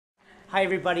Hi,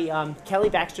 everybody. Kelly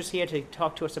Baxter's here to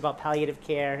talk to us about palliative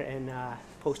care and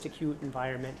post-acute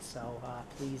environment. So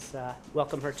please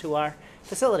welcome her to our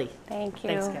facility. Thank you.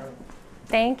 Thanks, Kelly.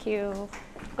 Thank you.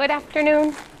 Good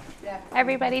afternoon,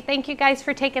 everybody. Thank you guys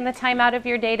for taking the time out of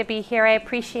your day to be here. I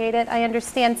appreciate it. I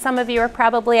understand some of you are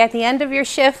probably at the end of your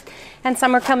shift and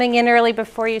some are coming in early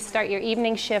before you start your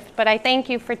evening shift. But I thank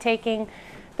you for taking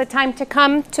the time to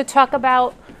come to talk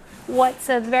about what's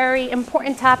a very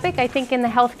important topic, I think, in the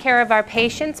healthcare of our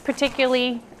patients,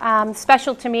 particularly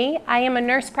special to me. I am a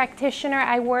nurse practitioner.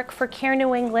 I work for Care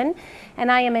New England, and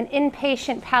I am an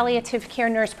inpatient palliative care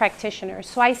nurse practitioner.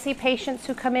 So I see patients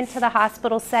who come into the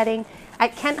hospital setting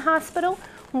at Kent Hospital,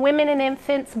 Women and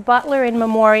Infants, Butler, and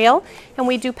Memorial, and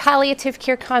we do palliative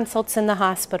care consults in the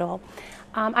hospital.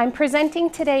 I'm presenting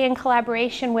today in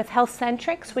collaboration with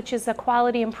Healthcentric, which is a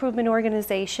quality improvement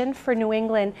organization for New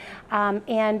England,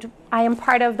 and I am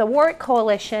part of the Warwick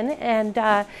Coalition, and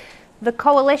the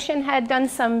coalition had done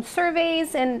some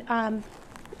surveys and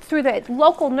through the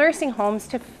local nursing homes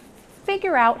to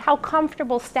figure out how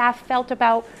comfortable staff felt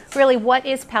about really what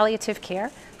is palliative care,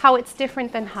 how it's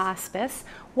different than hospice,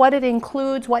 what it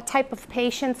includes, what type of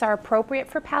patients are appropriate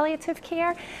for palliative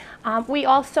care. We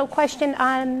also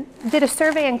did a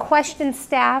survey and questioned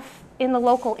staff in the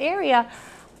local area,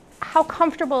 how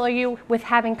comfortable are you with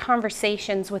having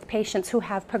conversations with patients who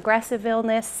have progressive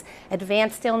illness,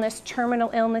 advanced illness, terminal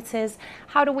illnesses?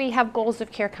 How do we have goals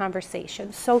of care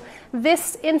conversations? So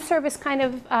this in-service kind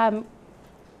of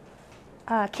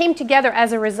came together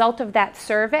as a result of that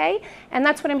survey, and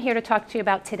that's what I'm here to talk to you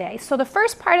about today. So the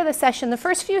first part of the session, the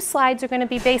first few slides are going to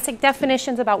be basic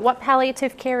definitions about what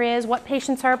palliative care is, what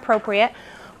patients are appropriate.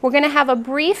 We're going to have a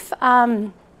brief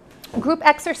group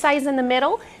exercise in the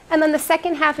middle, and then the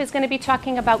second half is going to be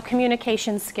talking about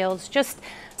communication skills, just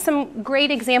some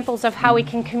great examples of how we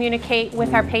can communicate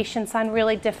with our patients on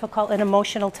really difficult and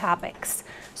emotional topics.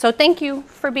 So thank you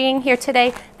for being here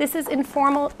today. This is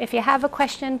informal. If you have a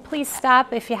question, please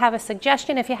stop. If you have a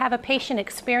suggestion, if you have a patient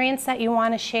experience that you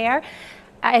want to share,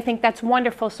 I think that's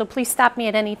wonderful. So please stop me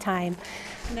at any time.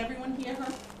 Can everyone hear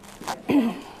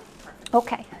her?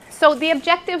 Okay. So the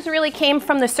objectives really came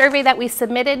from the survey that we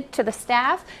submitted to the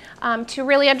staff to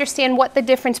really understand what the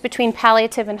difference between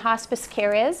palliative and hospice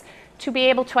care is, to be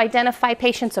able to identify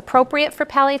patients appropriate for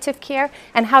palliative care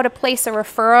and how to place a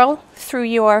referral through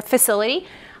your facility,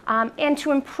 and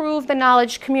to improve the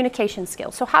knowledge communication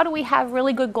skills. So how do we have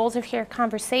really good goals of care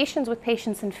conversations with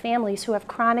patients and families who have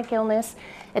chronic illness,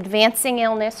 advancing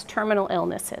illness, terminal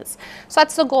illnesses? So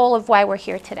that's the goal of why we're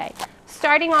here today.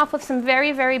 Starting off with some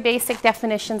very, very basic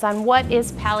definitions on what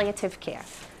is palliative care.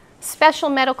 Special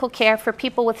medical care for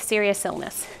people with serious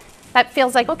illness. That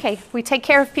feels like, okay, we take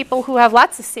care of people who have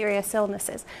lots of serious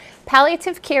illnesses.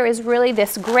 Palliative care is really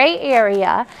this gray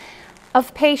area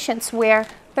of patients where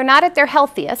they're not at their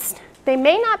healthiest. They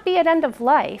may not be at end of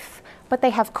life, but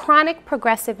they have chronic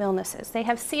progressive illnesses. They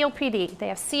have COPD, they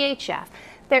have CHF.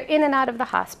 They're in and out of the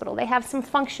hospital. They have some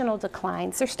functional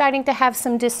declines. They're starting to have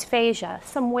some dysphagia,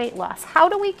 some weight loss. How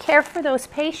do we care for those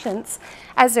patients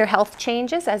as their health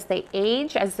changes, as they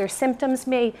age, as their symptoms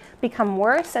may become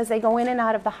worse, as they go in and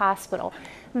out of the hospital?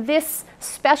 This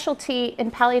specialty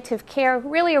in palliative care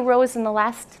really arose in the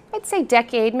last, I'd say,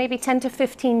 decade, maybe 10 to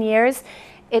 15 years.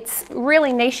 It's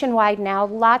really nationwide now.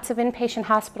 Lots of inpatient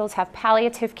hospitals have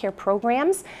palliative care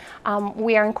programs.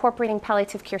 We are incorporating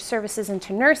palliative care services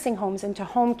into nursing homes, into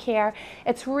home care.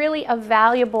 It's really a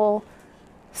valuable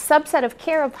subset of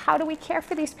care of how do we care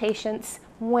for these patients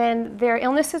when their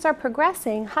illnesses are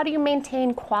progressing. How do you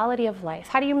maintain quality of life?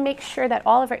 How do you make sure that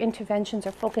all of our interventions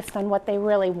are focused on what they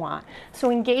really want?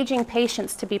 So engaging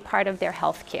patients to be part of their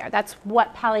health care. That's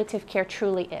what palliative care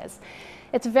truly is.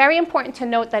 It's very important to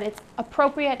note that it's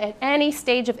appropriate at any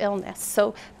stage of illness.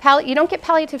 So you don't get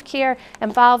palliative care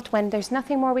involved when there's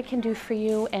nothing more we can do for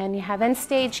you and you have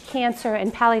end-stage cancer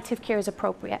and palliative care is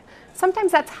appropriate.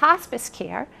 Sometimes that's hospice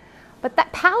care, but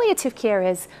that palliative care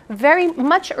is very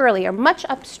much earlier, much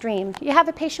upstream. You have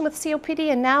a patient with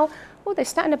COPD and now, oh, they're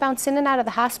starting to bounce in and out of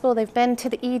the hospital. They've been to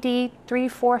the ED 3,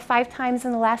 4, 5 times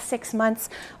in the last 6 months.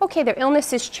 Okay, their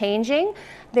illness is changing.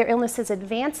 Their illness is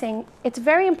advancing. It's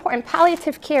very important.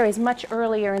 Palliative care is much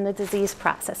earlier in the disease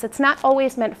process. It's not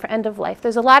always meant for end of life.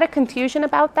 There's a lot of confusion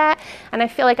about that, and I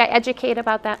feel like I educate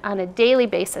about that on a daily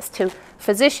basis to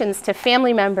physicians, to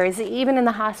family members, even in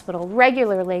the hospital,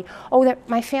 regularly. Oh,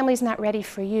 my family's not ready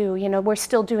for you. You know, we're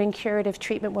still doing curative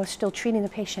treatment. We're still treating the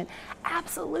patient.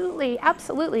 Absolutely,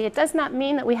 absolutely. It doesn't does not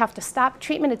mean that we have to stop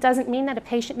treatment. It doesn't mean that a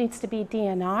patient needs to be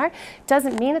DNR. It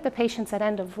doesn't mean that the patient's at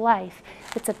end of life.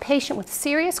 It's a patient with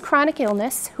serious chronic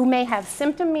illness who may have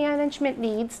symptom management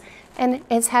needs and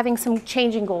is having some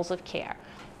changing goals of care.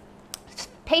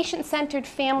 Patient-centered,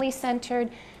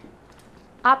 family-centered,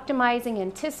 optimizing,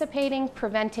 anticipating,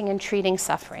 preventing, and treating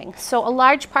suffering. So a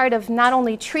large part of not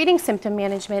only treating symptom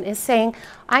management is saying,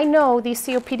 I know these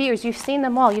COPDers, you've seen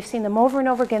them all, you've seen them over and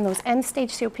over again, those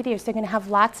end-stage COPDers, they're going to have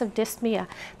lots of dyspnea,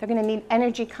 they're going to need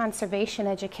energy conservation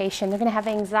education, they're going to have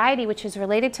anxiety, which is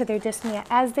related to their dyspnea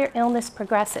as their illness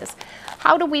progresses.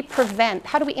 How do we prevent,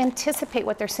 how do we anticipate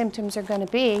what their symptoms are going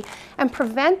to be and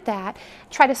prevent that,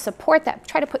 try to support that,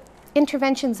 try to put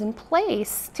interventions in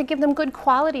place to give them good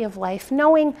quality of life,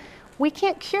 knowing we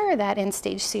can't cure that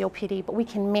end-stage COPD, but we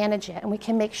can manage it and we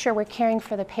can make sure we're caring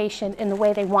for the patient in the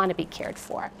way they want to be cared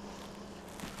for.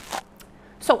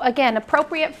 So again,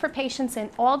 appropriate for patients in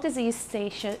all disease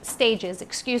stages,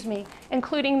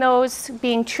 including those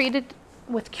being treated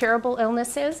with curable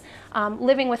illnesses,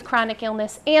 living with chronic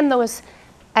illness, and those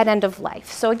at end of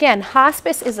life. So again,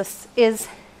 hospice is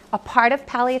a part of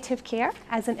palliative care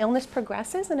as an illness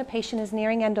progresses and a patient is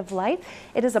nearing end of life.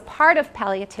 It is a part of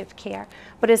palliative care,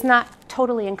 but is not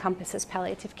totally encompasses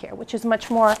palliative care, which is much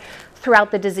more throughout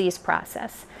the disease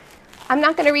process. I'm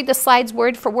not going to read the slides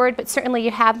word for word, but certainly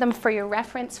you have them for your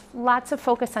reference. Lots of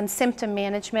focus on symptom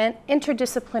management,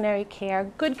 interdisciplinary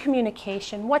care, good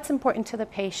communication, what's important to the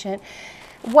patient,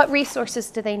 what resources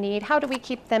do they need, how do we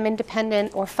keep them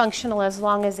independent or functional as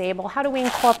long as able, how do we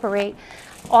incorporate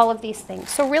all of these things.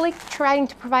 So really trying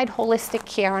to provide holistic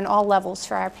care on all levels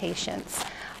for our patients.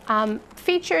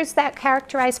 Features that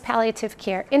characterize palliative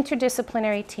care,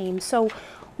 interdisciplinary teams. So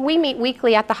we meet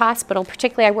weekly at the hospital,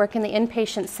 particularly I work in the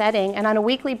inpatient setting, and on a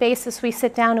weekly basis we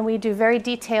sit down and we do very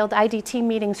detailed IDT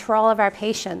meetings for all of our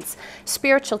patients.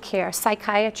 Spiritual care,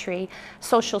 psychiatry,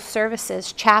 social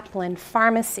services, chaplain,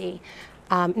 pharmacy,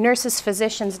 nurses,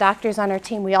 physicians, doctors on our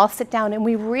team, we all sit down and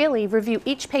we really review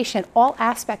each patient, all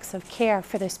aspects of care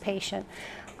for this patient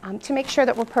to make sure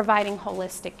that we're providing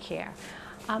holistic care.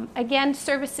 Again,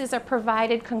 services are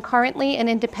provided concurrently and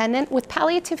independent. With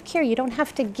palliative care, you don't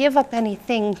have to give up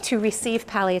anything to receive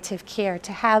palliative care,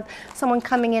 to have someone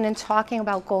coming in and talking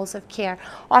about goals of care.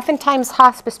 Oftentimes,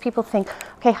 hospice, people think,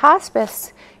 okay,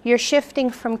 hospice, you're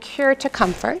shifting from cure to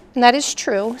comfort, and that is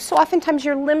true. So oftentimes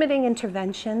you're limiting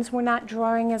interventions. We're not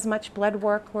drawing as much blood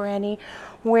work or any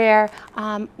where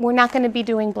we're not going to be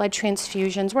doing blood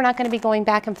transfusions. We're not going to be going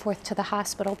back and forth to the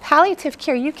hospital. Palliative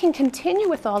care, you can continue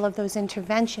with all of those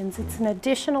interventions. It's an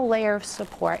additional layer of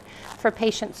support for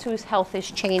patients whose health is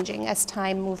changing as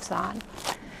time moves on.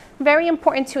 Very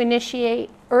important to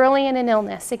initiate early in an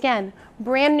illness. Again,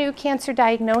 brand new cancer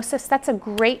diagnosis, that's a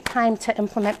great time to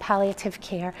implement palliative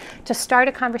care, to start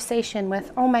a conversation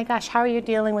with, oh my gosh, how are you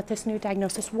dealing with this new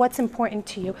diagnosis? What's important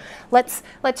to you? Let's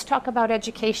talk about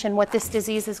education, what this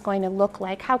disease is going to look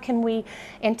like. How can we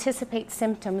anticipate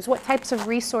symptoms? What types of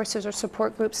resources or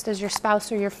support groups does your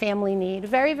spouse or your family need?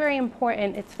 Very, very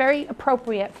important. It's very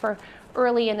appropriate for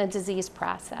early in the disease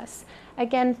process.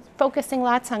 Again, focusing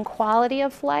lots on quality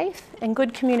of life and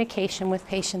good communication with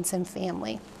patients and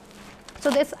family. So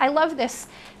this, I love this.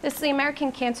 The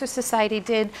American Cancer Society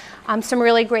did some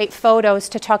really great photos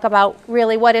to talk about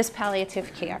really what is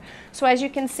palliative care. So as you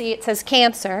can see, it says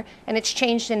cancer, and it's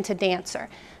changed into dancer.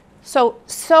 So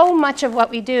much of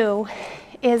what we do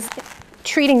is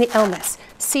treating the illness.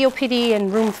 COPD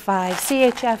in room 5,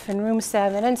 CHF in room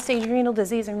 7, end-stage renal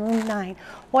disease in room 9.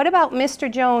 What about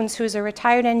Mr. Jones, who's a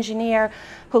retired engineer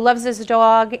who loves his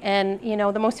dog, and you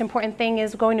know the most important thing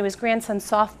is going to his grandson's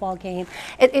softball game?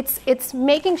 It's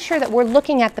making sure that we're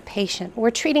looking at the patient.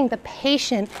 We're treating the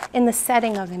patient in the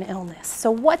setting of an illness. So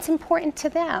what's important to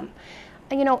them?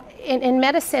 You know, in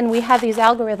medicine, we have these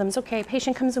algorithms. Okay,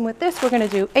 patient comes in with this, we're going to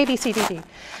do A, B, C, D, D.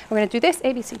 We're going to do this,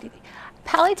 A, B, C, D, D.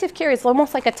 Palliative care is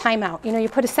almost like a timeout. You know, you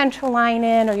put a central line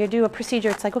in or you do a procedure.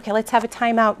 It's like, okay, let's have a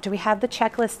timeout. Do we have the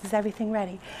checklist? Is everything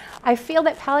ready? I feel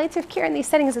that palliative care in these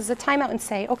settings is a timeout and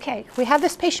say, okay, we have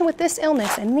this patient with this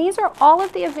illness and these are all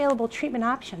of the available treatment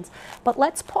options, but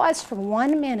let's pause for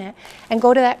 1 minute and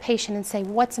go to that patient and say,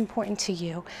 what's important to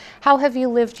you? How have you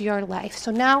lived your life?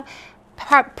 So now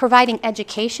providing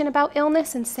education about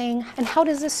illness and saying, and how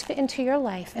does this fit into your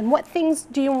life? And what things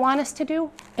do you want us to do?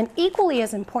 And equally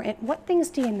as important, what things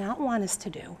do you not want us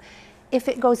to do if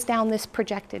it goes down this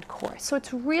projected course? So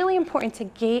it's really important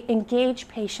to engage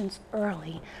patients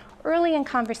early early in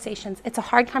conversations. It's a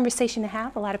hard conversation to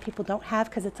have. A lot of people don't have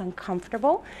because it's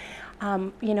uncomfortable.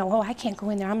 You know, oh, I can't go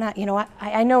in there. I'm not, you know,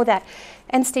 I know that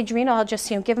end-stage renal, I'll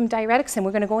just, you know, give them diuretics and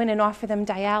we're going to go in and offer them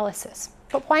dialysis.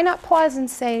 But why not pause and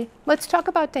say, let's talk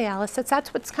about dialysis.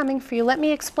 That's what's coming for you. Let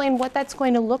me explain what that's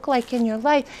going to look like in your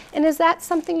life. And is that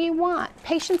something you want?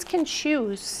 Patients can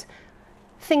choose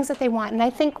things that they want. And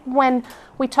I think when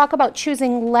we talk about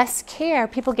choosing less care,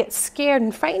 people get scared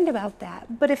and frightened about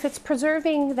that. But if it's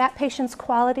preserving that patient's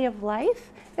quality of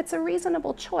life, it's a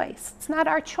reasonable choice. It's not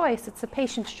our choice, it's the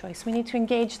patient's choice. We need to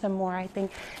engage them more, I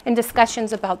think, in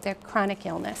discussions about their chronic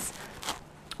illness.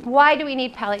 Why do we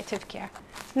need palliative care?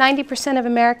 90% of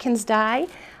Americans die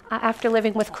after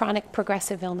living with chronic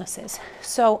progressive illnesses.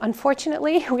 So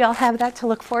unfortunately, we all have that to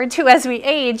look forward to as we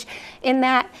age, in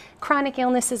that chronic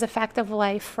illness is a fact of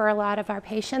life for a lot of our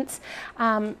patients.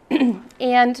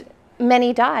 And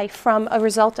many die from a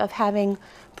result of having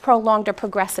prolonged or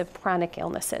progressive chronic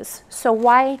illnesses. So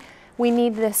why we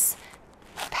need this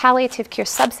palliative care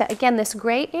subset, again, this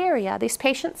gray area. These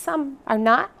patients, some are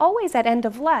not always at end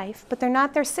of life, but they're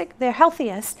not their sick, they're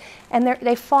healthiest, and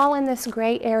they fall in this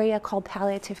gray area called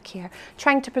palliative care,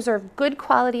 trying to preserve good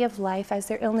quality of life as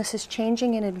their illness is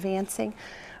changing and advancing,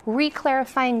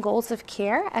 re-clarifying goals of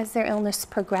care as their illness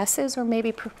progresses or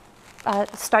maybe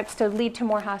starts to lead to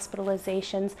more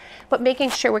hospitalizations, but making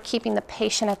sure we're keeping the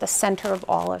patient at the center of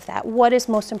all of that. What is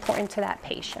most important to that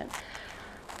patient?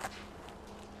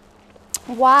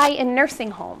 Why in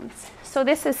nursing homes? So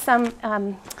this is some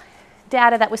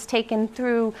data that was taken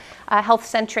through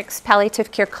Healthcentric's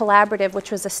Palliative Care Collaborative, which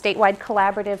was a statewide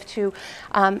collaborative to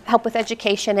help with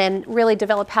education and really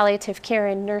develop palliative care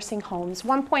in nursing homes.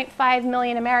 1.5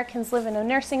 million Americans live in a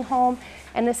nursing home,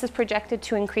 and this is projected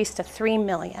to increase to 3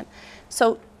 million.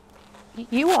 So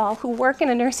you all who work in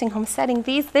a nursing home setting,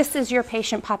 this is your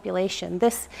patient population.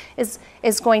 This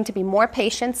is going to be more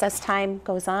patients as time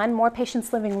goes on, more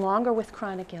patients living longer with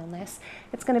chronic illness.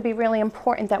 It's going to be really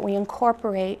important that we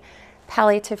incorporate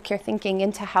palliative care thinking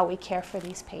into how we care for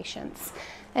these patients.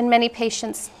 And many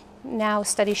patients now,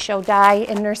 studies show, die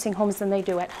in nursing homes than they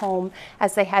do at home,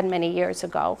 as they had many years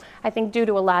ago. I think due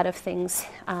to a lot of things.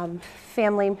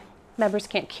 Family members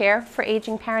can't care for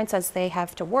aging parents as they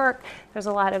have to work. There's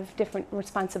a lot of different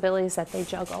responsibilities that they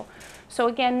juggle. So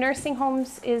again, nursing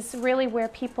homes is really where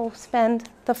people spend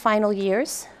the final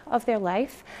years of their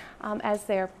life as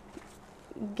they're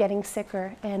getting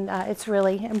sicker, and it's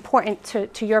really important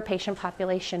to your patient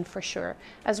population for sure,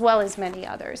 as well as many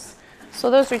others.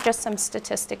 So those are just some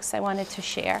statistics I wanted to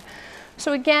share.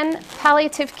 So again,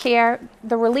 palliative care,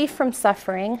 the relief from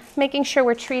suffering, making sure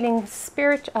we're treating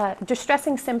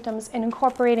distressing symptoms and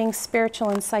incorporating spiritual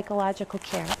and psychological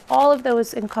care. All of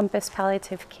those encompass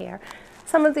palliative care.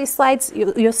 Some of these slides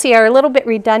you'll see are a little bit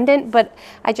redundant, but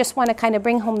I just want to kind of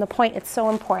bring home the point. It's so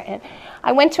important.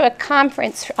 I went to a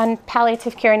conference on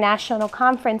palliative care, a national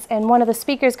conference, and one of the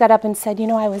speakers got up and said, you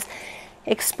know, I was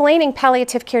explaining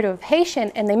palliative care to a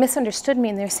patient and they misunderstood me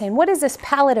and they're saying, what is this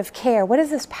palliative care? What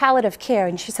is this palliative care?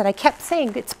 And she said, I kept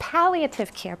saying, it's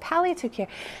palliative care, palliative care.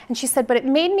 And she said, but it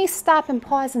made me stop and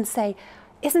pause and say,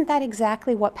 isn't that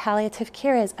exactly what palliative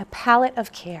care is? A palette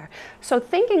of care. So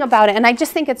thinking about it, and I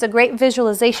just think it's a great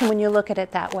visualization when you look at it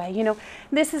that way. You know,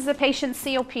 this is the patient's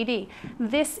COPD.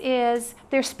 This is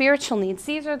their spiritual needs.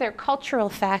 These are their cultural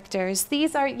factors.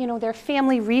 These are, you know, their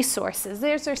family resources.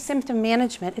 There's their symptom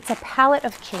management. It's a palette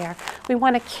of care. We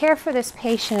want to care for this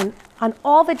patient on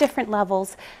all the different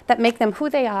levels that make them who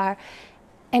they are.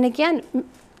 And again,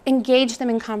 engage them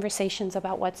in conversations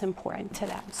about what's important to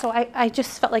them. So I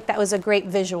just felt like that was a great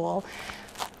visual.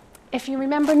 If you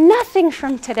remember nothing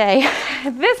from today,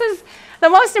 this is the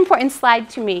most important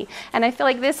slide to me. And I feel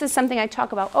like this is something I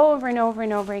talk about over and over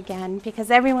and over again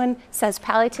because everyone says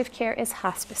palliative care is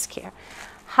hospice care.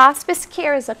 Hospice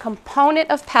care is a component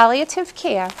of palliative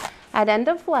care at end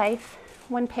of life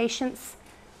when patient's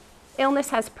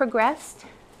illness has progressed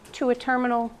to a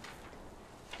terminal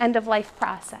end of life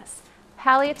process.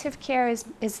 Palliative care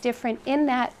is different in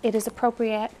that it is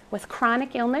appropriate with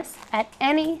chronic illness at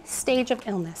any stage of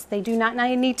illness. They do not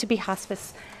need to be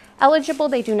hospice eligible.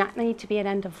 They do not need to be at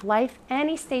end of life.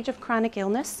 Any stage of chronic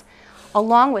illness,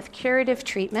 along with curative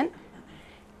treatment,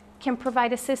 can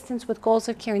provide assistance with goals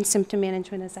of care and symptom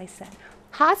management, as I said.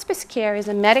 Hospice care is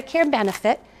a Medicare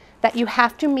benefit that you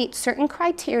have to meet certain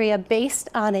criteria based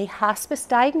on a hospice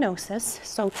diagnosis.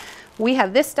 So we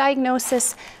have this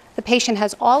diagnosis. The patient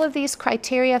has all of these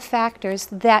criteria factors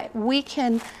that we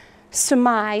can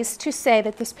surmise to say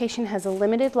that this patient has a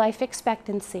limited life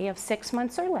expectancy of 6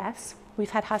 months or less. We've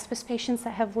had hospice patients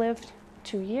that have lived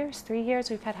 2 years, 3 years.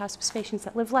 We've had hospice patients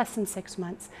that live less than 6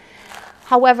 months.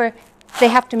 However, they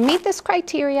have to meet this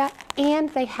criteria, and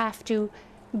they have to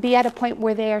be at a point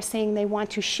where they are saying they want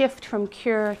to shift from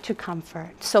cure to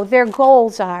comfort. So their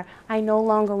goals are, I no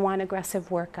longer want aggressive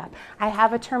workup. I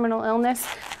have a terminal illness.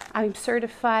 I'm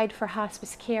certified for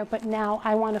hospice care, but now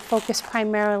I want to focus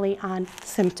primarily on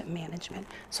symptom management.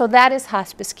 So that is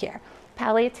hospice care.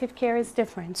 Palliative care is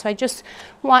different. So I just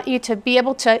want you to be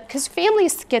able to, because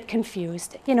families get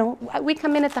confused. You know, we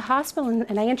come in at the hospital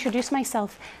and I introduce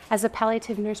myself as a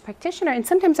palliative nurse practitioner, and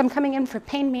sometimes I'm coming in for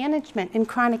pain management and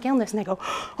chronic illness, and they go,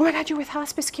 oh my God, you're with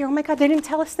hospice care. Oh my God, they didn't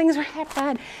tell us things were that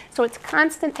bad. So it's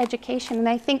constant education, and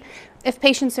I think if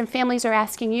patients and families are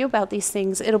asking you about these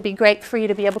things, it'll be great for you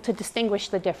to be able to distinguish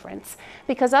the difference,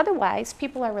 because otherwise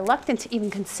people are reluctant to even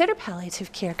consider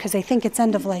palliative care because they think it's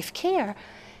end-of-life care.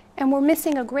 And we're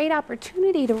missing a great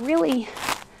opportunity to really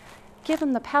give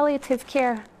them the palliative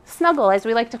care snuggle, as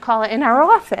we like to call it in our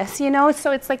office, you know?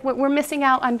 So it's like we're missing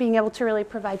out on being able to really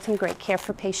provide some great care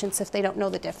for patients if they don't know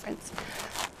the difference.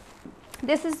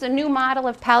 This is the new model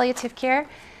of palliative care.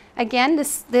 Again,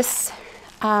 this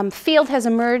field has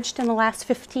emerged in the last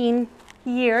 15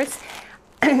 years.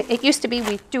 It used to be,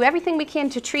 we do everything we can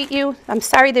to treat you. I'm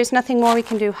sorry, there's nothing more we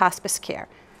can do, hospice care.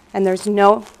 And there's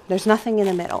nothing in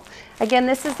the middle. Again,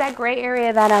 this is that gray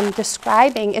area that I'm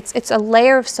describing. It's a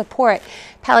layer of support.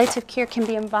 Palliative care can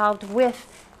be involved with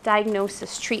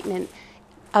diagnosis, treatment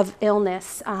of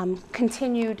illness,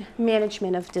 continued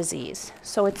management of disease.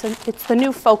 So it's the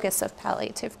new focus of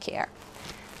palliative care.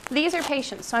 These are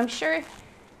patients. So I'm sure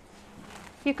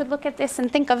you could look at this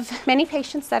and think of many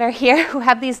patients that are here who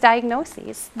have these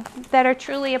diagnoses that are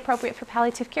truly appropriate for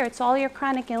palliative care. It's all your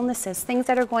chronic illnesses, things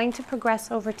that are going to progress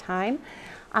over time,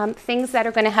 things that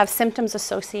are going to have symptoms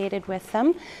associated with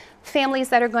them, families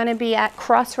that are going to be at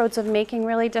crossroads of making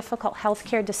really difficult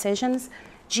healthcare decisions,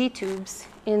 G-tubes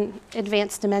in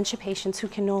advanced dementia patients who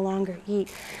can no longer eat,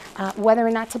 whether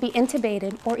or not to be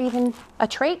intubated, or even a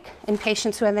trach in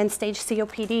patients who have end-stage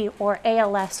COPD or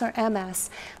ALS or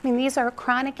MS. I mean, these are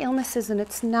chronic illnesses, and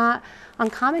it's not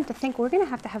uncommon to think we're going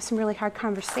to have some really hard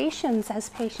conversations as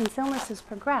patients' illnesses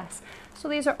progress. So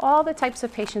these are all the types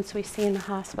of patients we see in the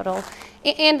hospital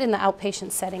and in the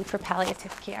outpatient setting for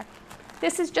palliative care.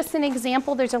 This is just an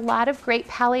example. There's a lot of great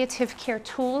palliative care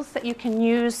tools that you can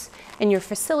use in your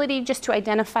facility just to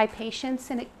identify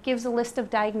patients, and it gives a list of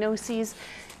diagnoses.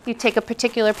 You take a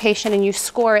particular patient and you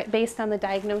score it based on the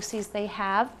diagnoses they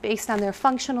have, based on their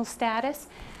functional status,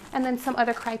 and then some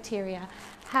other criteria.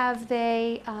 Have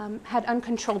they had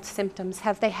uncontrolled symptoms?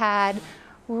 Have they had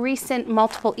recent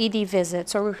multiple ED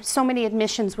visits or so many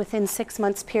admissions within 6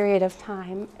 months period of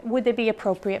time? Would they be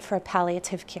appropriate for a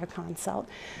palliative care consult?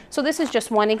 So this is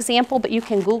just one example, but you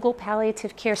can Google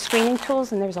palliative care screening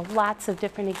tools, and there's lots of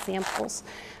different examples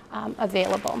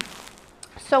available.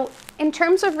 So in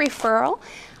terms of referral,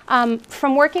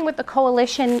 from working with the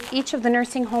coalition, each of the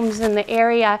nursing homes in the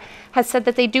area has said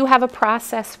that they do have a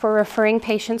process for referring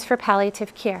patients for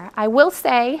palliative care. I will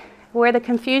say, where the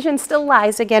confusion still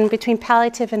lies, again, between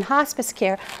palliative and hospice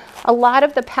care, a lot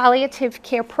of the palliative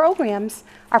care programs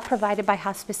are provided by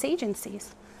hospice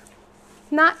agencies.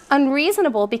 Not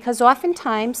unreasonable, because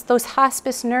oftentimes those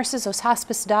hospice nurses, those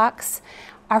hospice docs,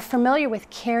 are familiar with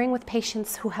caring with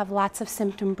patients who have lots of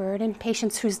symptom burden,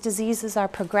 patients whose diseases are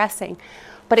progressing.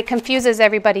 But it confuses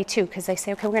everybody too, because they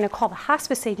say, okay, we're going to call the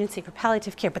hospice agency for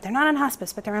palliative care, but they're not on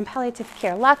hospice, but they're on palliative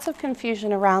care. Lots of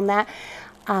confusion around that.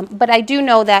 But I do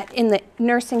know that in the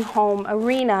nursing home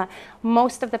arena,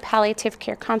 most of the palliative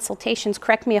care consultations,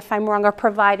 correct me if I'm wrong, are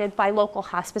provided by local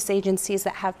hospice agencies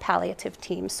that have palliative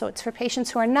teams. So it's for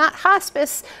patients who are not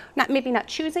hospice, maybe not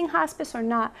choosing hospice or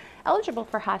not eligible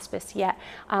for hospice yet,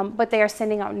 but they are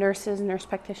sending out nurses, nurse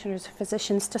practitioners,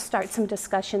 physicians to start some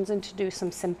discussions and to do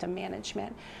some symptom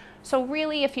management. So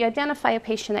really, if you identify a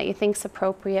patient that you think is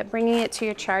appropriate, bringing it to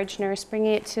your charge nurse,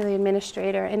 bringing it to the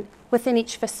administrator, and within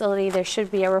each facility there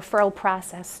should be a referral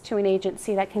process to an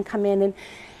agency that can come in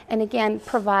and again,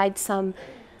 provide some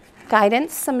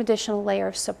guidance, some additional layer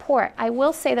of support. I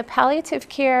will say the Palliative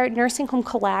Care Nursing Home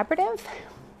Collaborative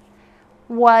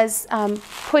was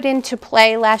put into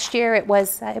play last year. It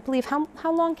was, I believe, how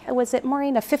long was it,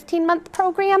 Maureen? A 15-month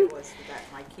program? It was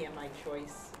My Care, My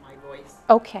Choice, My Voice.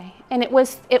 Okay, and it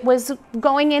was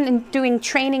going in and doing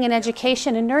training and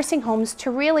education in nursing homes to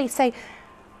really say,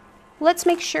 let's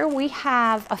make sure we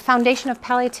have a foundation of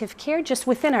palliative care just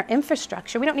within our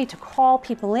infrastructure. We don't need to call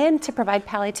people in to provide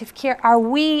palliative care. Are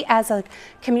we as a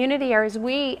community, or as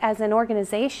we as an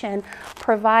organization,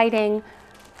 providing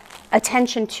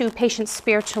attention to patients'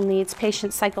 spiritual needs,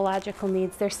 patients' psychological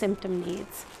needs, their symptom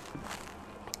needs?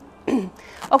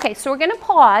 Okay, so we're going to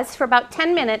pause for about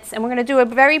 10 minutes and we're going to do a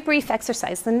very brief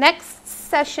exercise. The next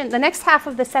session, the next half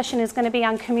of the session is going to be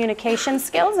on communication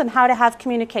skills and how to have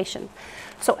communication.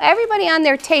 So everybody on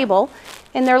their table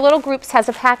in their little groups has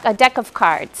a deck of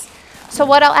cards. So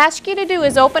what I'll ask you to do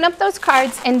is open up those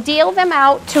cards and deal them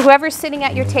out to whoever's sitting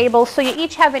at your table so you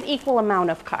each have an equal amount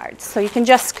of cards. So you can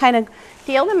just kind of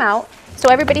deal them out so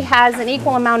everybody has an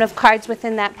equal amount of cards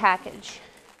within that package.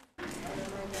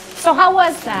 So how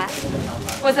was that?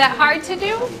 Was that hard to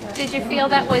do? Did you feel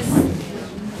that was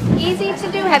easy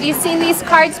to do? Have you seen these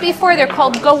cards before? They're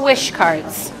called Go Wish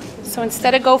cards. So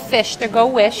instead of Go Fish, they're Go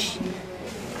Wish.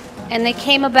 And they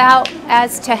came about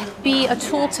as to be a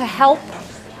tool to help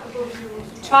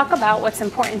talk about what's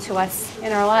important to us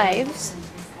in our lives.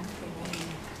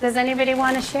 Does anybody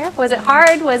want to share? Was it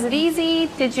hard? Was it easy?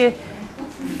 Did you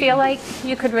feel like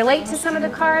you could relate to some of the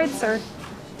cards? Or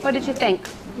what did you think?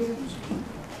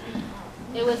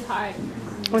 It was hard.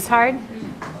 It was hard?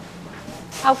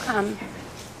 How come?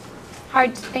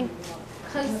 Hard to think?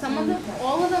 Because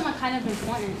all of them are kind of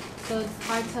important. So it's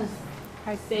hard to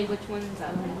say which ones I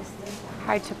understand.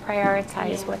 Hard to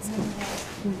prioritize what's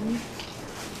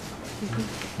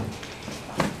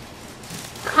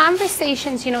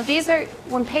Conversations, you know, these are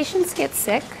when patients get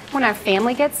sick, when our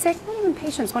family gets sick, not even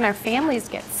patients, when our families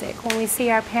get sick, when we see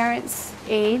our parents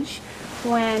age,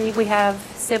 when we have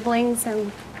siblings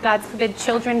and God forbid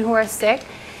children who are sick,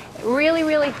 really,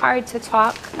 really hard to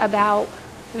talk about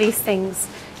these things.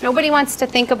 Nobody wants to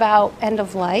think about end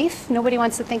of life. Nobody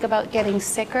wants to think about getting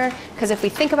sicker, because if we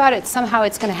think about it, somehow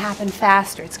it's going to happen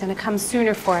faster. It's going to come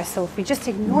sooner for us. So if we just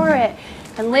ignore it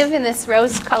and live in this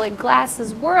rose-colored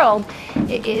glasses world,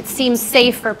 it seems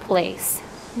safer place.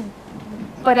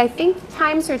 But I think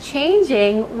times are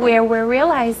changing where we're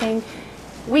realizing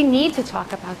we need to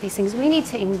talk about these things. We need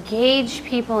to engage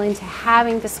people into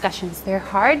having discussions. They're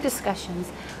hard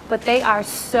discussions, but they are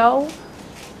so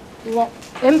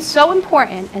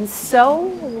important and so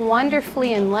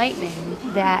wonderfully enlightening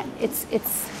that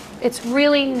it's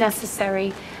really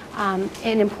necessary and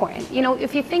important. You know,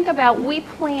 if you think about, we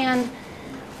plan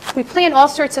all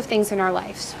sorts of things in our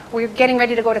lives. We're getting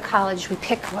ready to go to college. We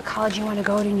pick what college you want to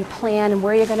go to and you plan and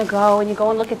where you're going to go, and you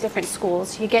go and look at different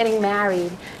schools. You're getting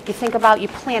married. You think about, you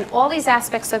plan all these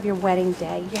aspects of your wedding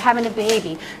day. You're having a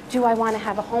baby. Do I want to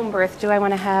have a home birth? Do I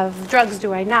want to have drugs?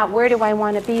 Do I not? Where do I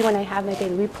want to be when I have my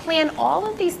baby? We plan all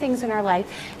of these things in our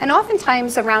life, and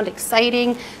oftentimes around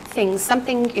exciting things,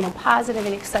 something, you know, positive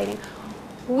and exciting.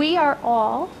 We are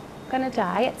all going to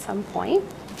die at some point.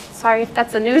 Sorry if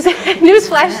that's a news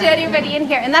flash to anybody in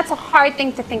here. And that's a hard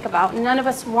thing to think about. None of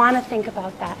us want to think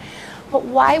about that. But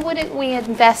why wouldn't we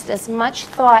invest as much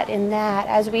thought in that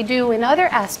as we do in other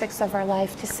aspects of our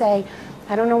life to say,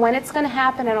 I don't know when it's going to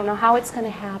happen, I don't know how it's going to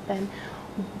happen,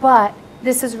 but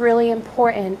this is really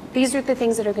important. These are the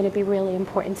things that are going to be really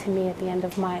important to me at the end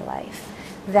of my life.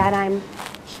 That I'm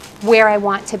where I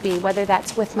want to be, whether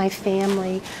that's with my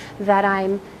family, that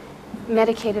I'm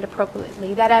medicated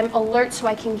appropriately, that I'm alert so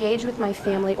I can engage with my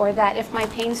family, or that if my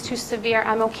pain's too severe,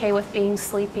 I'm okay with being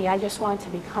sleepy. I just want to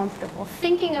be comfortable.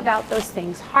 Thinking about those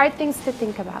things, hard things to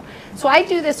think about. So I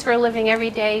do this for a living every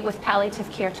day with palliative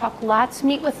care,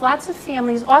 meet with lots of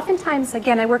families. Oftentimes,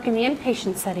 again, I work in the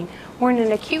inpatient setting. We're in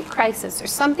an acute crisis or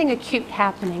something acute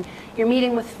happening. You're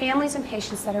meeting with families and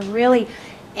patients that are really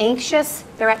anxious.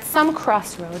 They're at some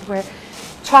crossroad where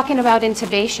talking about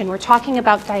intubation, we're talking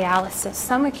about dialysis,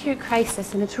 some acute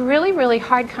crisis, and it's really, really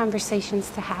hard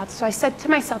conversations to have. So I said to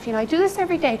myself, you know, I do this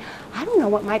every day. I don't know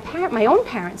what my own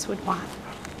parents would want.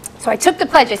 So I took the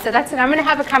pledge. I said, that's it. I'm going to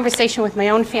have a conversation with my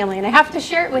own family, and I have to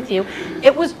share it with you.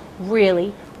 It was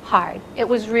really hard. It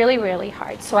was really, really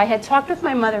hard. So I had talked with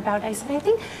my mother about it. I said, I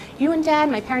think you and Dad,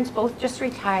 my parents both just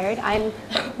retired. I'm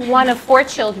one of 4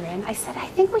 children. I said, I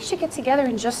think we should get together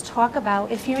and just talk about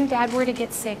if you and Dad were to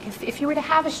get sick, if you were to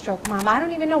have a stroke, Mom, I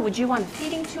don't even know, would you want a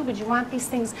feeding tube? Would you want these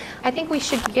things? I think we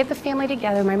should get the family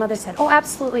together. My mother said, oh,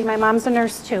 absolutely. My mom's a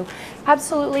nurse too.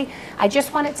 Absolutely. I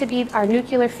just want it to be our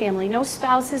nuclear family. No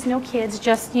spouses, no kids,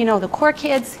 just, you know, the core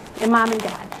kids and Mom and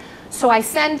Dad. So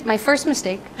my first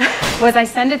mistake was I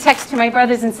send a text to my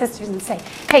brothers and sisters and say,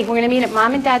 hey, we're going to meet at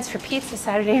Mom and Dad's for pizza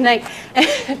Saturday night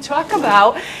and talk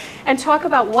about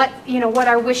what, you know, what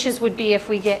our wishes would be if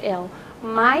we get ill.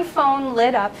 My phone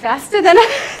lit up faster than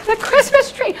the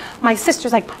Christmas tree. My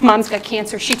sister's like, Mom's got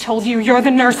cancer. She told you you're the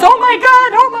nurse. Oh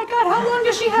my God, how long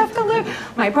does she have to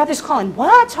live? My brother's calling,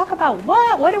 what? Talk about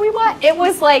what? What do we want? It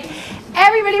was like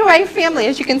everybody in my family,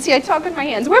 as you can see, I talk with my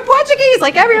hands. We're Portuguese.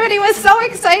 Like everybody was so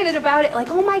excited about it. Like,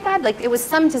 oh my God, like it was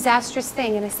some disastrous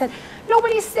thing. And I said,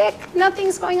 nobody's sick,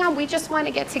 nothing's going on. We just want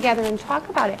to get together and talk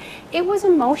about it. It was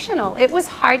emotional. It was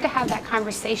hard to have that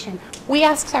conversation. We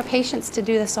ask our patients to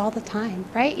do this all the time,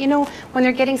 right? You know, when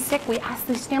they're getting sick, we ask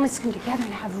these families to come together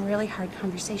and have really hard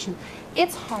conversation.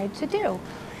 It's hard to do.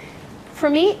 For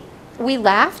me, we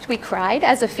laughed, we cried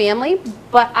as a family,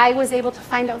 but I was able to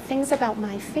find out things about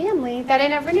my family that I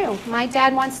never knew. My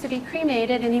dad wants to be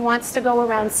cremated and he wants to go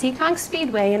around Seekonk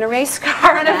Speedway in a race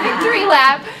car on a victory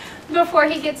lap before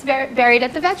he gets buried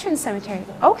at the Veterans Cemetery.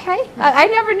 Okay, I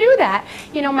never knew that.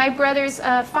 You know, my brother's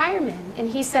a fireman, and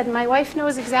he said, my wife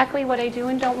knows exactly what I do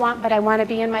and don't want, but I want to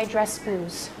be in my dress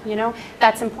blues. You know,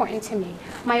 that's important to me.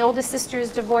 My oldest sister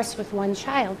is divorced with one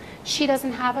child. She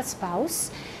doesn't have a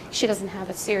spouse. She doesn't have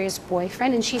a serious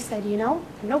boyfriend, and she said, you know,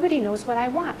 nobody knows what I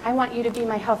want. I want you to be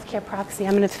my healthcare proxy.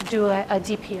 I'm going to do a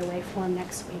DPOA form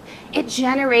next week. It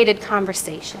generated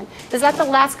conversation. Is that the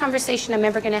last conversation I'm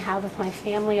ever going to have with my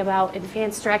family about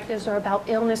advanced directives or about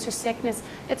illness or sickness?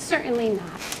 It's certainly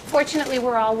not. Fortunately,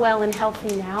 we're all well and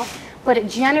healthy now, but it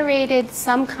generated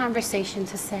some conversation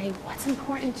to say, what's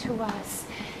important to us?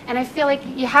 And I feel like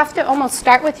you have to almost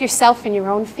start with yourself and your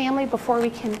own family before we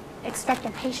can expect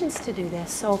our patients to do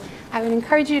this. So I would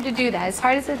encourage you to do that. As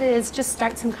hard as it is, just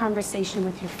start some conversation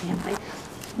with your family.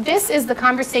 This is the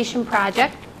conversation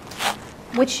project,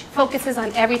 which focuses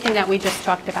on everything that we just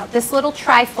talked about. This little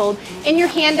trifold. In your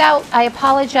handout, I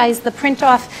apologize, the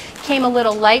print-off came a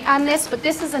little light on this, but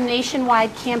this is a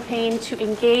nationwide campaign to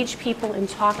engage people in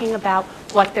talking about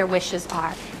what their wishes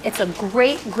are. It's a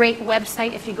great, great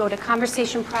website. If you go to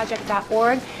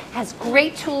conversationproject.org, it has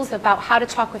great tools about how to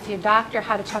talk with your doctor,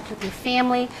 how to talk with your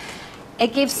family.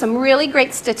 It gives some really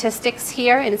great statistics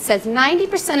here, and it says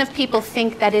 90% of people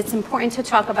think that it's important to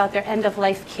talk about their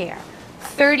end-of-life care.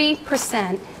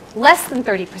 30%, less than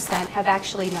 30% have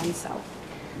actually done so.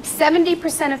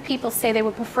 70% of people say they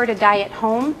would prefer to die at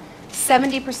home.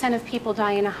 70% of people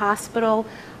die in a hospital,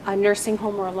 a nursing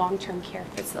home, or a long-term care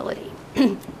facility.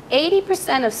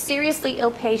 80% of seriously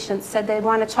ill patients said they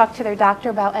want to talk to their doctor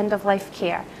about end-of-life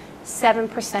care.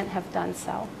 7% have done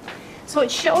so. So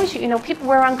it shows you, people,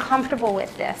 we're uncomfortable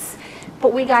with this,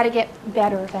 but we got to get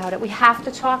better about it. We have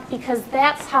to talk, because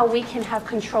that's how we can have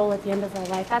control at the end of our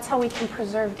life. That's how we can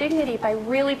preserve dignity, by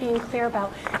really being clear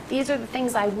about, these are the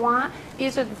things I want,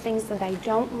 these are the things that I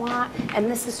don't want,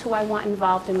 and this is who I want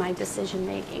involved in my decision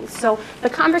making. So the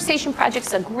Conversation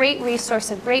Project's a great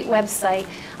resource, a great website.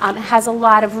 It has a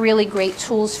lot of really great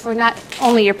tools for not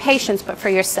only your patients, but for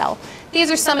yourself.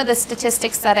 These are some of the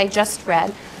statistics that I just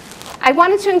read. I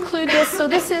wanted to include this, so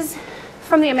this is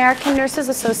from the American Nurses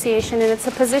Association, and it's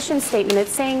a position statement.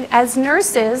 It's saying, as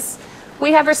nurses,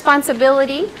 we have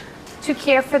responsibility to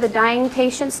care for the dying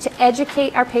patients, to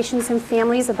educate our patients and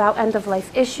families about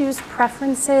end-of-life issues,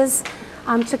 preferences,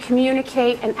 to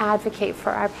communicate and advocate for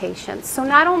our patients. So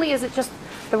not only is it just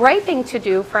the right thing to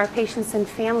do for our patients and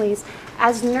families,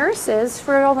 as nurses,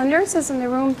 for all the nurses in the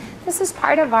room, this is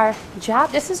part of our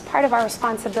job. This is part of our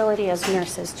responsibility as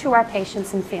nurses to our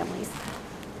patients and families.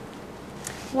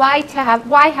 Why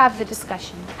have the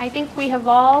discussion? I think we have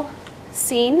all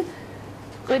seen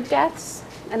good deaths,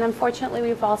 and unfortunately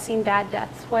we've all seen bad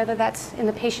deaths, whether that's in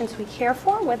the patients we care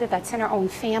for, whether that's in our own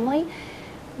family.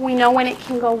 We know when it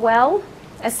can go well,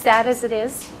 as sad as it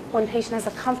is, when a patient has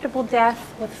a comfortable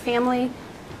death with family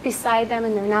beside them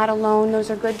and they're not alone. Those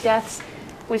are good deaths.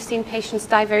 We've seen patients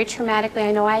die very traumatically.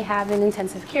 I know I have, in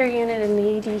intensive care unit, in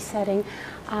the ED setting.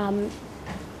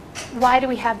 Why do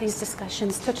we have these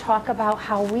discussions? To talk about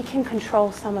how we can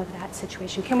control some of that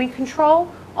situation. Can we control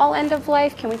all end of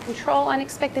life? Can we control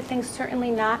unexpected things?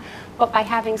 Certainly not. But by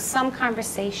having some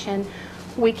conversation,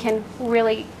 we can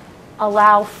really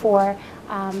allow for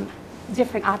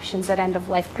different options at end of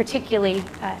life, particularly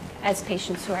as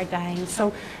patients who are dying.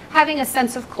 So having a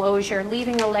sense of closure,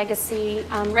 leaving a legacy,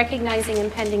 recognizing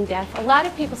impending death. A lot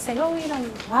of people say, oh,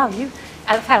 wow,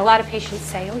 I've had a lot of patients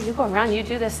say, oh, you go around, you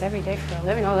do this every day for a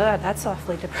living. Oh, that's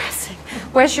awfully depressing.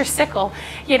 Where's your sickle?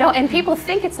 And people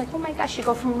think it's like, oh my gosh, you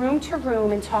go from room to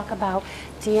room and talk about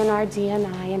DNR,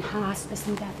 DNI, and hospice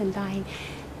and death and dying.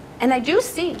 And I do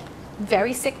see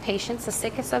very sick patients, the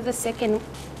sickest of the sick, and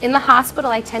in the hospital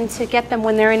I tend to get them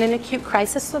when they're in an acute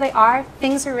crisis, so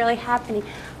things are really happening.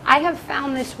 I have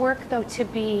found this work, though, to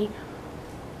be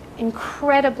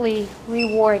incredibly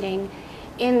rewarding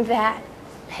in that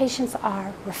patients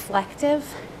are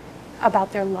reflective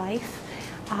about their life.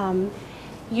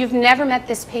 You've never met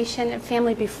this patient and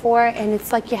family before, and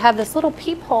it's like you have this little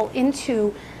peephole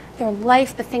into their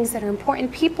life, the things that are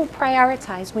important. People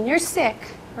prioritize. When you're sick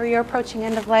or you're approaching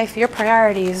end of life, your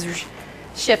priorities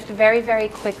shift very, very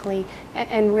quickly,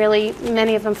 and really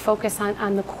many of them focus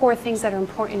on the core things that are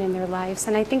important in their lives.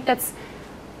 And I think that's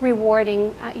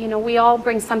rewarding. You know, we all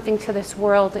bring something to this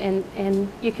world,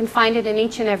 and you can find it in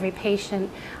each and every patient.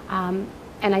 And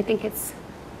I think it's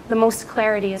the most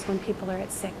clarity is when people are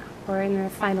at sick or in their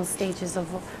final stages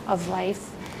of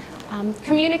life.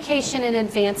 Communication in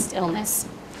advanced illness.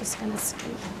 Just gonna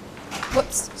skip.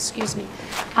 Whoops, excuse me.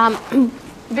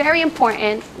 Very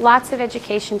important, lots of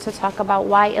education to talk about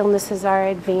why illnesses are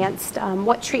advanced,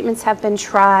 what treatments have been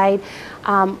tried,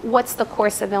 what's the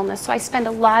course of illness. So I spend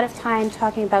a lot of time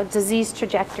talking about disease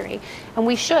trajectory, and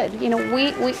we should. You know,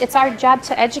 it's our job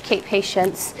to educate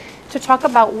patients to talk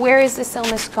about where is this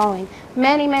illness going.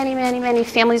 Many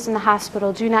families in the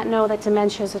hospital do not know that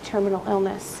dementia is a terminal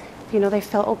illness. You know, they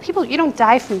feel, oh, you don't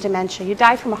die from dementia. You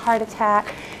die from a heart attack,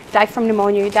 you die from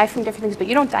pneumonia, you die from different things, but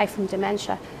you don't die from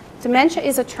dementia. Dementia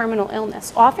is a terminal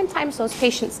illness. Oftentimes those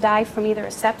patients die from either a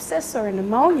sepsis or a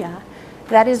pneumonia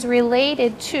that is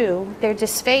related to their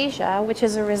dysphagia, which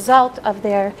is a result of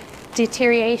their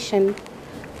deterioration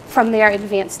from their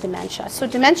advanced dementia. So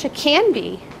dementia can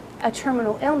be a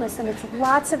terminal illness, and it's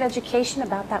lots of education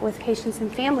about that with patients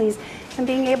and families, and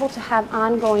being able to have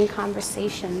ongoing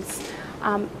conversations.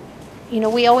 You know,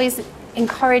 we always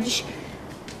encourage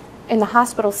in the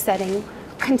hospital setting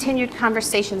continued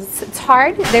conversations. It's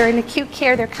hard. They're in acute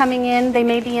care. They're coming in. They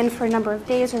may be in for a number of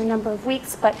days or a number of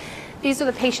weeks, but these are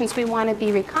the patients we want to be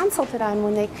reconsulted on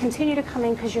when they continue to come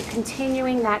in, because you're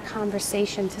continuing that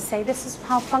conversation to say, this is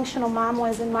how functional mom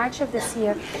was in March of this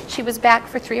year. She was back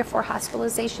for 3 or 4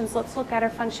 hospitalizations. Let's look at her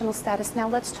functional status. Now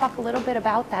let's talk a little bit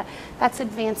about that. That's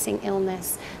advancing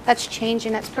illness. That's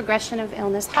changing. That's progression of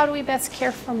illness. How do we best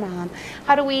care for mom?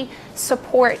 How do we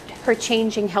support her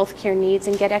changing healthcare needs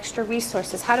and get extra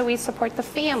resources? How do we support the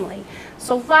family?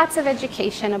 So lots of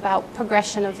education about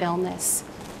progression of illness.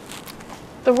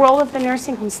 The role of the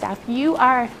nursing home staff. You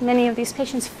are many of these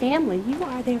patients' family. You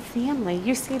are their family.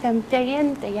 You see them day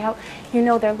in, day out. You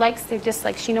know their likes, their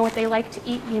dislikes. You know what they like to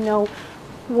eat. You know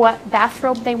what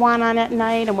bathrobe they want on at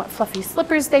night and what fluffy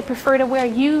slippers they prefer to wear.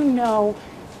 You know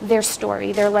their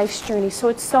story, their life's journey. So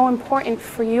it's so important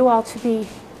for you all to be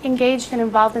engaged and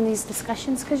involved in these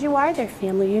discussions, because you are their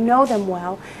family. You know them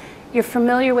well. You're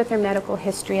familiar with their medical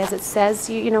history, as it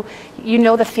says. You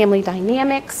know the family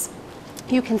dynamics.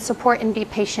 You can support and be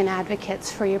patient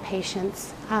advocates for your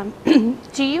patients.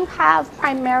 Do you have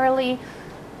primarily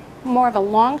more of a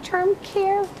long-term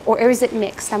care, or is it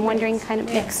mixed? I'm wondering, kind of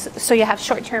mixed. So you have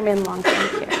short-term and long-term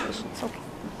care patients, okay.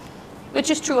 Which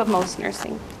is true of most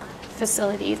nursing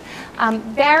facilities.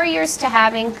 Barriers to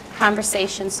having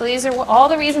conversations. So these are all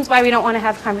the reasons why we don't want to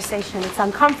have conversation. It's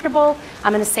uncomfortable.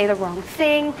 I'm going to say the wrong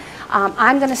thing.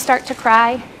 I'm going to start to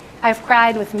cry. I've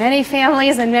cried with many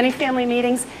families and many family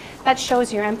meetings. That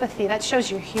shows your empathy. That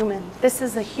shows you're human. This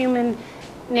is a human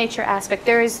nature aspect.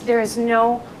 There is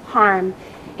no harm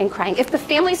in crying. If the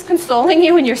family's consoling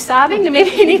you and you're sobbing, then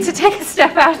maybe you need to take a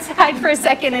step outside for a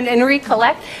second and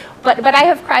recollect. But I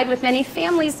have cried with many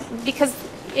families, because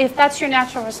if that's your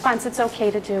natural response, it's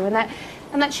okay to do. And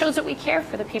that shows that we care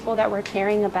for the people that we're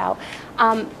caring about.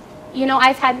 You know,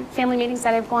 I've had family meetings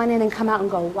that I've gone in and come out and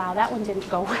go, wow, that one didn't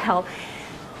go well.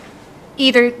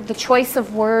 Either the choice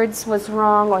of words was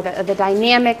wrong, or the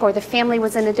dynamic, or the family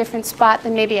was in a different spot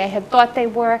than maybe I had thought they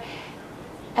were.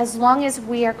 As long as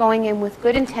we are going in with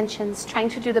good intentions, trying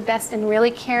to do the best and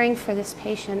really caring for this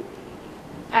patient,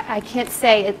 I can't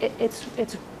say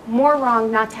it's more wrong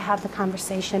not to have the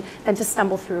conversation than to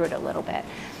stumble through it a little bit.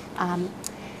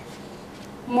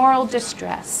 Moral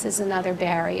distress is another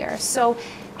barrier. So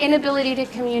inability to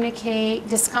communicate,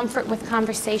 discomfort with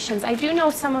conversations. I do know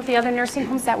some of the other nursing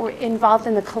homes that were involved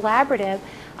in the collaborative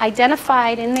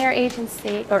identified in their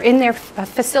agency, or in their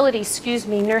facility,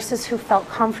 nurses who felt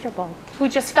comfortable, who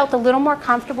just felt a little more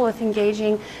comfortable with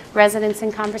engaging residents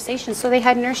in conversations. So they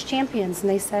had nurse champions, and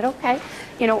they said, okay,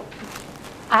 you know,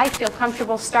 I feel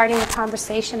comfortable starting a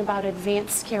conversation about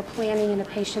advanced care planning in a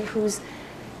patient who's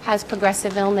has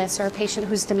progressive illness, or a patient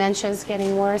whose dementia is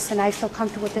getting worse, and I feel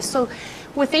comfortable with this. So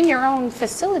within your own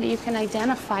facility, you can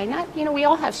identify, we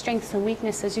all have strengths and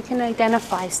weaknesses. You can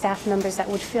identify staff members that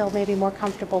would feel maybe more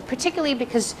comfortable, particularly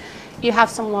because you have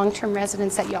some long-term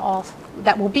residents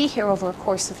that will be here over a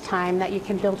course of time, that you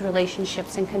can build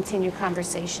relationships and continue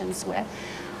conversations with.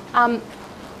 I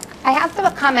have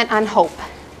to comment on hope,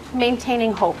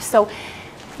 maintaining hope. So,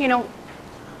 you know,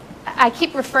 I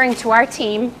keep referring to our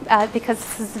team because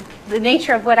this is the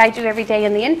nature of what I do every day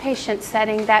in the inpatient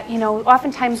setting, that, you know,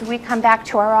 oftentimes we come back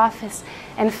to our office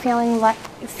and feeling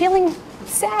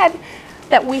sad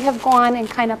that we have gone and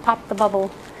kind of popped the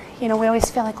bubble, You know, we always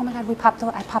feel like, oh my God, I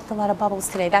popped a lot of bubbles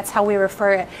today. That's how we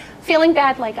refer it. Feeling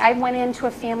bad, like I went into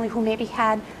a family who maybe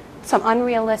had some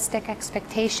unrealistic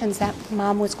expectations that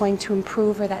mom was going to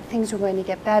improve or that things were going to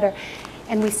get better.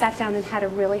 And we sat down and had a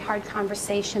really hard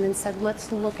conversation and said,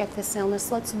 let's look at this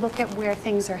illness. Let's look at where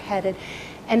things are headed.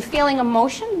 And feeling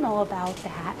emotional about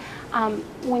that,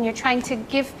 when you're trying to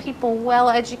give people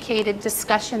well-educated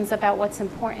discussions about what's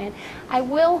important. I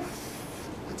will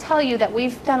tell you that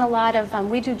we've done a lot of,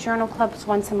 we do journal clubs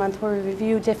once a month where we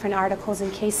review different articles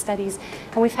and case studies.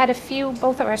 And we've had a few,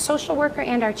 both of our social worker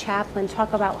and our chaplain,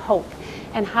 talk about hope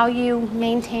and how you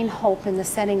maintain hope in the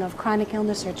setting of chronic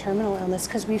illness or terminal illness,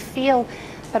 because we feel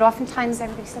that oftentimes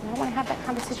everybody says, I don't want to have that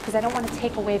conversation because I don't want to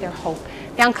take away their hope.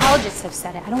 The oncologists have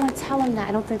said it. I don't want to tell them that.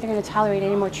 I don't think they're going to tolerate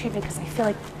any more treatment because I feel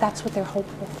like that's what they're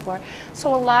hopeful for.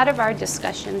 So a lot of our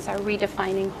discussions are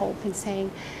redefining hope and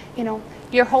saying, you know,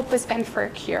 your hope has been for a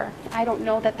cure. I don't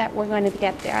know that we're going to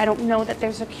get there. I don't know that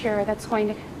there's a cure that's going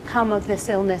to come of this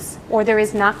illness, or there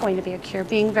is not going to be a cure.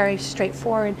 Being very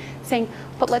straightforward, saying,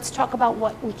 but let's talk about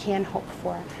what we can hope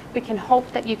for. We can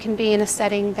hope that you can be in a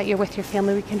setting that you're with your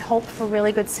family. We can hope for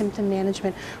really good symptom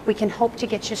management. We can hope to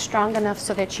get you strong enough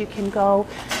so that you can go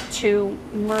to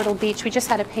Myrtle Beach. We just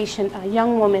had a patient, a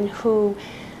young woman who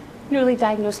newly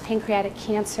diagnosed pancreatic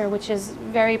cancer, which is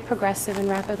very progressive and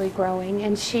rapidly growing,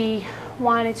 and she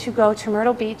wanted to go to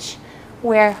Myrtle Beach,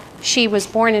 where she was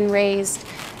born and raised,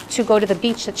 to go to the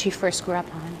beach that she first grew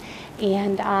up on.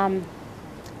 And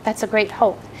that's a great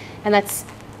hope. And that's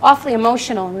awfully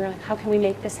emotional. And we were like, how can we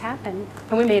make this happen?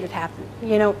 And we made it happen.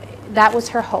 You know, that was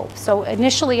her hope. So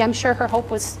initially, I'm sure her hope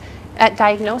was at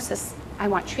diagnosis. I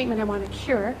want treatment, I want a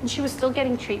cure. And she was still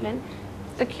getting treatment.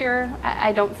 The cure,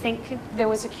 I don't think there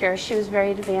was a cure. She was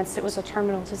very advanced. It was a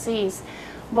terminal disease.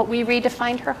 But we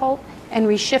redefined her hope and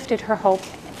reshifted her hope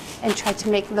and tried to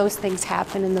make those things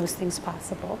happen and those things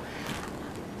possible.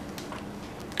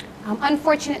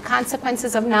 Unfortunate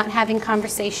consequences of not having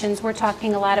conversations. We're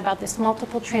talking a lot about this,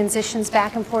 multiple transitions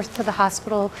back and forth to the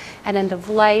hospital at end of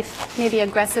life, maybe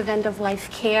aggressive end of life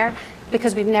care,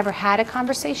 because we've never had a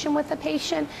conversation with the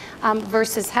patient,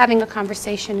 versus having a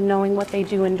conversation and knowing what they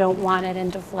do and don't want at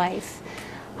end of life.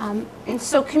 And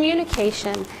so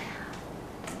communication,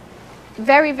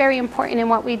 very, very important in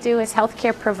what we do as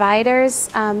healthcare providers.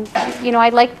 You know, I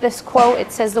like this quote.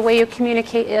 It says, the way you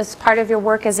communicate is part of your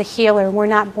work as a healer. We're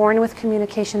not born with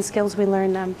communication skills, we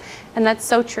learn them. And that's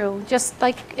so true. Just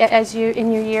like as you,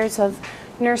 in your years of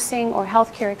nursing or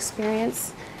healthcare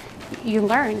experience, you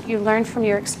learn from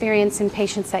your experience in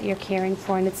patients that you're caring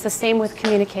for. And it's the same with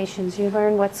communications. You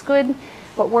learn what's good,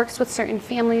 what works with certain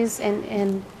families,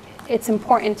 and it's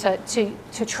important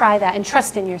to try that and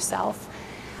trust in yourself.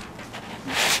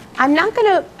 I'm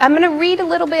going to read a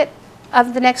little bit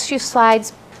of the next few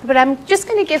slides, but I'm just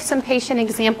going to give some patient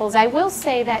examples. I will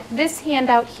say that this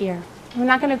handout here, I'm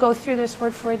not going to go through this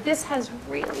word for word. This has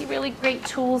really, really great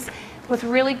tools with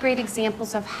really great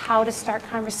examples of how to start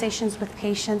conversations with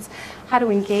patients, how to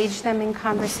engage them in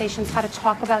conversations, how to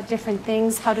talk about different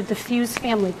things, how to diffuse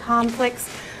family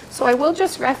conflicts. So I will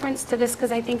just reference to this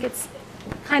because I think it's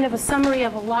kind of a summary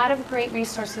of a lot of great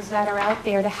resources that are out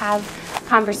there to have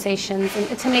conversations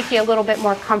and to make you a little bit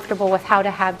more comfortable with how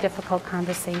to have difficult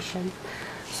conversations.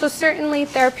 So certainly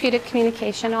therapeutic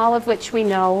communication, all of which we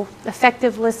know,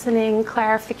 effective listening,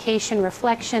 clarification,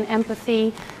 reflection,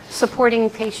 empathy, supporting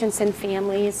patients and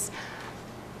families.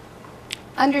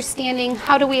 Understanding,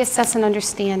 how do we assess an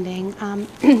understanding?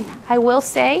 I will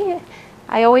say,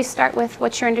 I always start with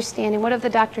what's your understanding? What have the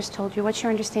doctors told you? What's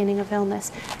your understanding of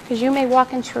illness? Because you may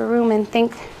walk into a room and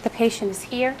think the patient is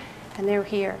here and they're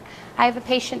here. I have a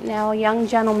patient now, a young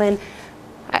gentleman,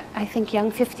 I think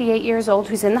young, 58 years old,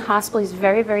 who's in the hospital. He's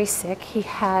very, very sick. He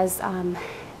has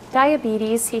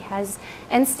diabetes. He has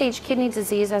end-stage kidney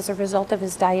disease as a result of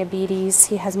his diabetes.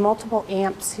 He has multiple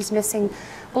amps. He's missing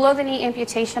below-the-knee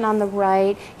amputation on the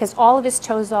right. He has all of his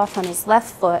toes off on his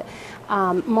left foot.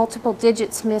 Multiple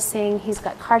digits missing. He's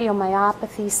got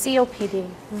cardiomyopathy, COPD.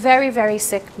 Very, very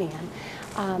sick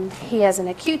man. He has an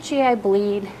acute GI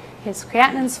bleed. His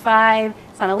creatinine's 5.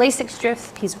 He's on a Lasix drip.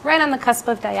 He's right on the cusp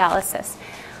of dialysis.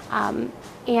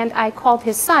 And I called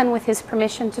his son with his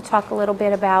permission to talk a little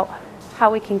bit about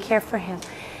how we can care for him.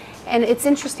 And it's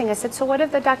interesting. I said, so what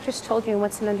have the doctors told you and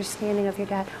what's an understanding of your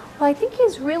dad? Well, I think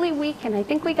he's really weak and I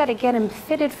think we got to get him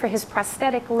fitted for his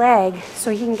prosthetic leg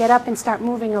so he can get up and start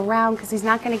moving around because he's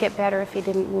not going to get better if he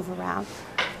didn't move around.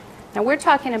 Now we're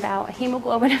talking about a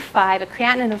hemoglobin of 5, a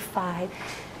creatinine of 5,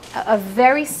 a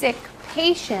very sick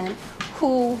patient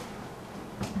who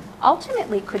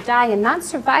ultimately could die and not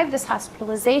survive this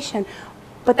hospitalization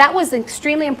But that was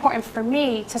extremely important for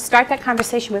me to start that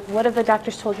conversation with, what have the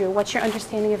doctors told you? What's your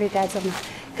understanding of your dad's illness?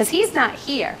 Because he's not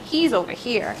here, he's over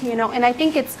here, you know, and I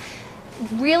think it's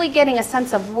really getting a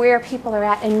sense of where people are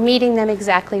at and meeting them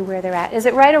exactly where they're at. Is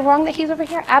it right or wrong that he's over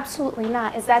here? Absolutely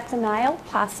not. Is that denial?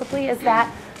 Possibly. Is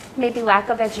that maybe lack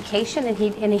of education and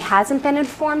he hasn't been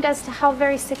informed as to how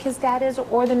very sick his dad is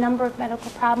or the number of medical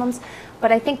problems?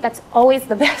 But I think that's always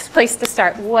the best place to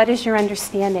start. What is your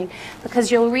understanding?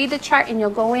 Because you'll read the chart and you'll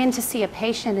go in to see a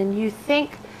patient and you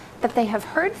think that they have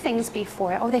heard things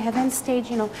before. Oh, they have end-stage,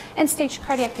 you know, end-stage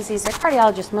cardiac disease. Their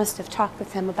cardiologist must have talked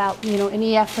with them about, you know, an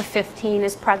EF of 15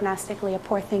 is prognostically a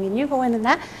poor thing. And you go in and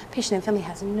that patient and family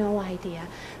has no idea.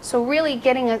 So really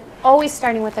always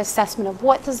starting with assessment of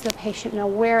what does the patient know,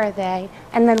 where are they,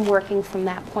 and then working from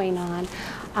that point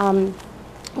on.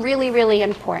 Really, really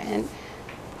important.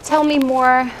 Tell me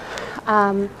more.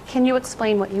 Can you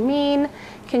explain what you mean?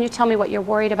 Can you tell me what you're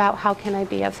worried about? How can I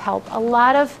be of help? A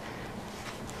lot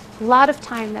of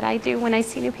time that I do when I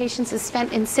see new patients is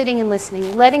spent in sitting and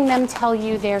listening, letting them tell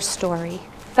you their story.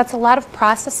 That's a lot of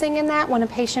processing in that when a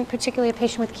patient, particularly a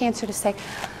patient with cancer, to say,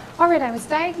 all right, I was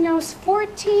diagnosed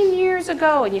 14 years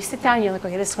ago, and you sit down and you're like,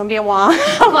 okay, this is going to be a long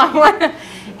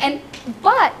one.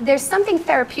 But there's something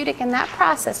therapeutic in that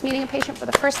process, meeting a patient for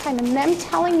the first time and them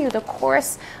telling you the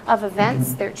course of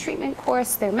events, their treatment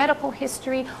course, their medical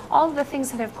history, all of the things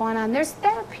that have gone on. There's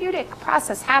therapeutic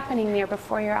process happening there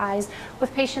before your eyes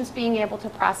with patients being able to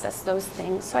process those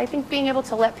things. So I think being able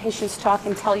to let patients talk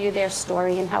and tell you their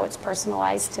story and how it's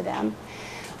personalized to them.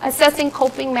 Assessing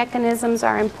coping mechanisms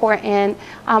are important.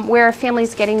 Where are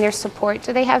families getting their support?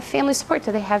 Do they have family support?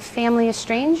 Do they have family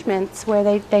estrangements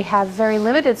where they have very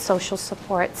limited social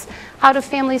supports? How do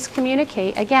families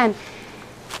communicate? Again,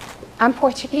 I'm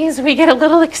Portuguese. We get a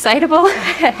little excitable,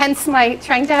 hence my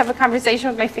trying to have a conversation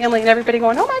with my family and everybody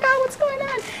going, oh my God, what's going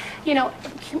on? You know,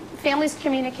 families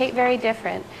communicate very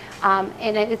different.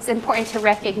 And it's important to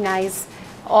recognize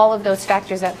all of those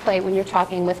factors at play when you're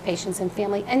talking with patients and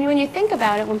family. And when you think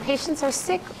about it, when patients are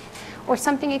sick or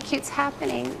something acute's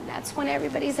happening, that's when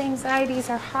everybody's anxieties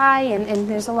are high and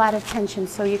there's a lot of tension.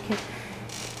 So you can,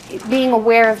 being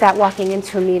aware of that walking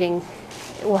into a meeting,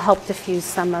 it will help diffuse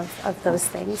some of those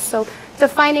things. So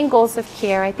defining goals of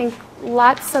care, I think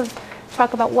lots of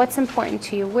talk about what's important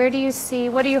to you. Where do you see,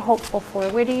 what are you hopeful for?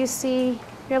 Where do you see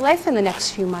your life in the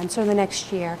next few months or the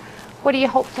next year? What do you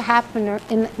hope to happen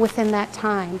within that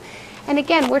time? And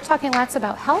again, we're talking lots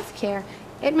about healthcare.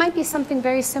 It might be something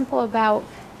very simple about,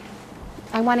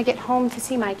 I want to get home to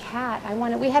see my cat.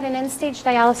 We had an end-stage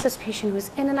dialysis patient who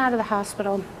was in and out of the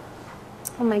hospital.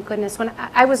 Oh my goodness, when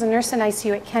I was a nurse in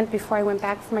ICU at Kent before I went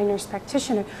back for my nurse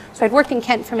practitioner. So I'd worked in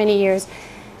Kent for many years.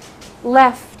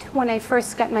 Left when I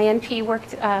first got my NP, worked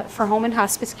for home and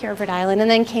hospice care of Rhode Island,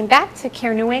 and then came back to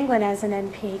Care New England as an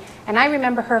NP. And I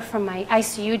remember her from my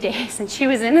ICU days, and she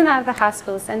was in and out of the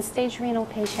hospital, this end-stage renal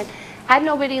patient, had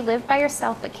nobody, lived by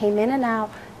herself, but came in and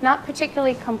out, not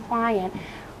particularly compliant.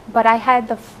 But I had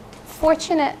the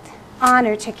fortunate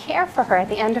honor to care for her at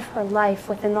the end of her life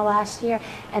within the last year.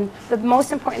 And the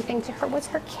most important thing to her was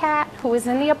her cat, who was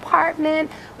in the apartment,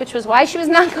 which was why she was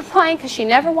non-compliant, because she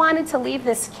never wanted to leave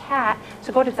this cat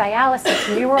to go to dialysis.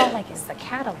 And we were all like, is the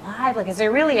cat alive? Like, is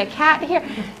there really a cat here?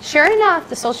 Sure enough,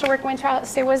 the social worker went to her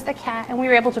house, there was the cat, and we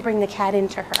were able to bring the cat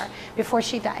into her before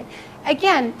she died.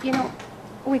 Again, you know,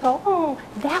 we go, oh,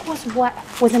 that was what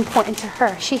was important to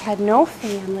her. She had no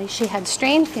family. She had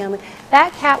strained family.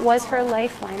 That cat was her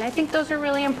lifeline. I think those are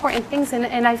really important things,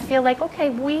 and I feel like,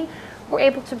 okay, we were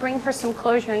able to bring her some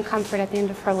closure and comfort at the end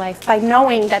of her life by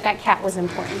knowing that that cat was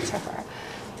important to her.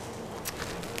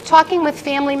 Talking with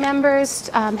family members,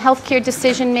 healthcare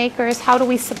decision makers, how do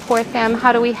we support them?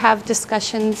 How do we have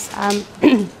discussions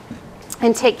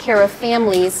and take care of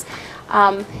families?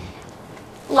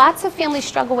 Lots of families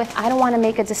struggle with, I don't want to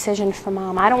make a decision for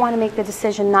mom. I don't want to make the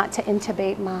decision not to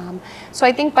intubate mom. So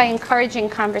I think by encouraging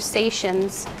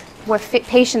conversations where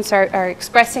patients are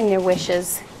expressing their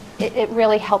wishes, it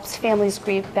really helps families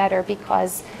grieve better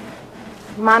because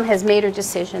mom has made her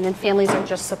decision and families are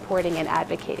just supporting and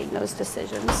advocating those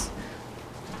decisions.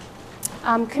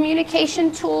 Communication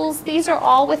tools, these are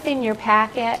all within your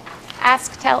packet.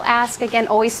 Ask, tell, ask, again,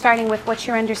 always starting with what's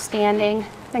your understanding,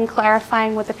 then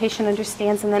clarifying what the patient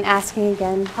understands, and then asking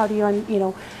again, how do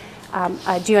you,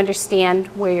 do you understand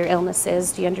where your illness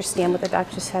is? Do you understand what the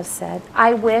doctors have said?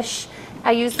 I wish,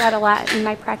 I use that a lot in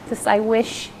my practice, I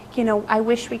wish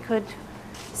we could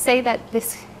say that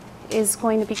this is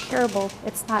going to be curable.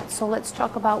 It's not, so let's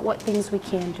talk about what things we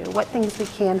can do, what things we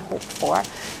can hope for.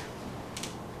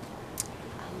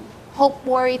 Hope,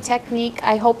 worry technique.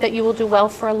 I hope that you will do well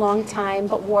for a long time,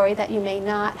 but worry that you may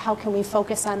not. How can we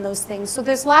focus on those things? So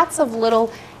there's lots of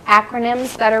little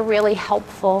acronyms that are really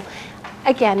helpful.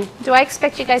 Again, do I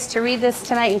expect you guys to read this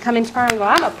tonight and come in tomorrow and go,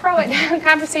 I'm a pro at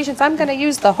conversations, I'm going to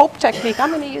use the hope technique,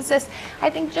 I'm going to use this. I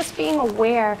think just being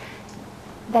aware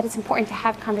that it's important to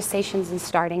have conversations and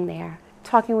starting there.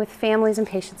 Talking with families and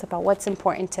patients about what's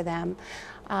important to them.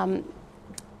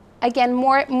 Again,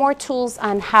 more tools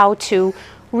on how to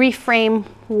reframe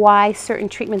why certain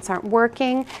treatments aren't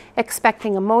working,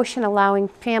 expecting emotion, allowing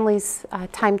families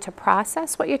time to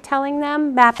process what you're telling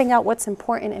them, mapping out what's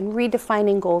important, and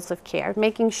redefining goals of care,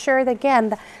 making sure that,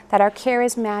 again, that our care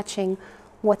is matching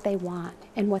what they want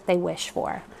and what they wish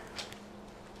for.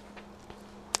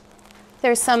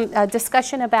 There's some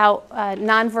discussion about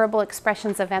nonverbal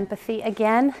expressions of empathy.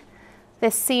 Again,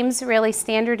 this seems really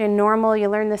standard and normal. You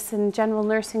learn this in general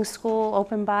nursing school,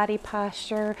 open body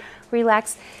posture,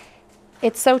 relax.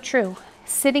 It's so true.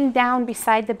 Sitting down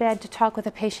beside the bed to talk with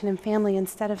a patient and family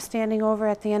instead of standing over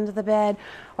at the end of the bed,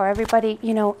 or everybody,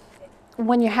 you know,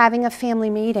 when you're having a family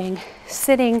meeting,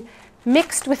 sitting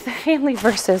mixed with the family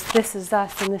versus this is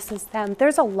us and this is them.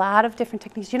 There's a lot of different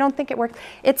techniques. You don't think it works.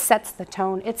 It sets the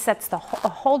tone. It sets a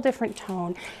whole different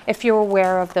tone if you're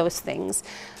aware of those things.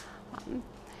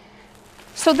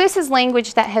 So this is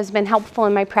language that has been helpful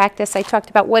in my practice. I talked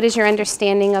about what is your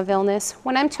understanding of illness.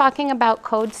 When I'm talking about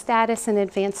code status and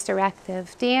advanced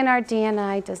directive, DNR,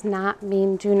 DNI does not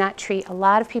mean do not treat. A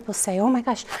lot of people say, oh my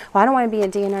gosh, well, I don't want to be a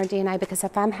DNR, DNI because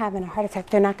if I'm having a heart attack,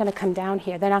 they're not going to come down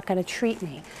here. They're not going to treat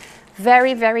me.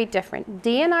 Very, very different.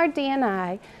 DNR,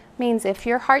 DNI means if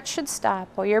your heart should stop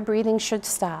or your breathing should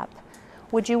stop,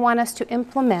 would you want us to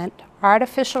implement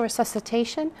artificial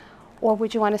resuscitation, or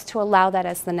would you want us to allow that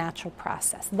as the natural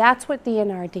process? That's what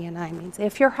DNR, DNI means.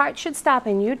 If your heart should stop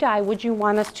and you die, would you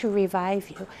want us to revive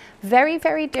you? Very,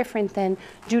 very different than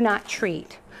do not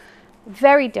treat.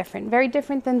 Very different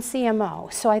than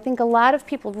CMO. So I think a lot of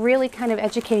people really kind of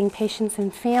educating patients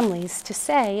and families to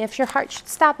say, if your heart should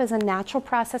stop as a natural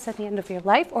process at the end of your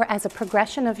life or as a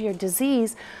progression of your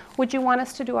disease, would you want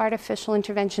us to do artificial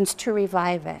interventions to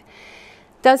revive it?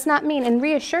 Does not mean, and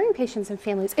reassuring patients and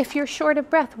families, if you're short of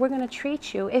breath, we're going to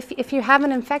treat you. If you have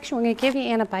an infection, we're going to give you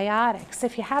antibiotics.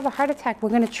 If you have a heart attack, we're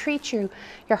going to treat your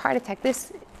heart attack.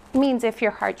 This means if your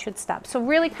heart should stop. So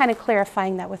really kind of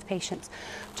clarifying that with patients.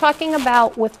 Talking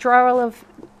about withdrawal of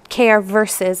care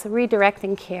versus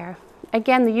redirecting care.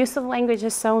 Again, the use of language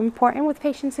is so important with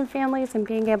patients and families, and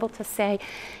being able to say,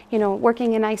 you know,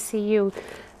 working in ICU,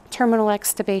 terminal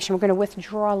extubation, we're going to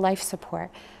withdraw life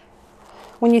support.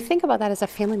 When you think about that as a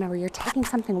family member, you're taking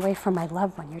something away from my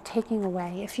loved one. You're taking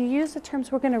away. If you use the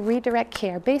terms, we're going to redirect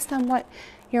care based on what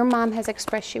your mom has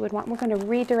expressed she would want. We're going to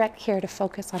redirect care to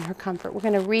focus on her comfort. We're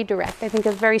going to redirect. I think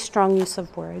a very strong use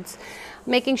of words.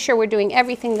 Making sure we're doing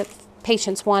everything that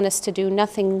patients want us to do,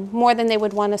 nothing more than they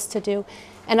would want us to do,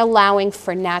 and allowing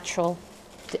for natural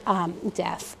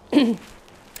death.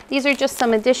 These are just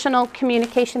some additional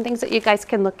communication things that you guys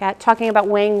can look at, talking about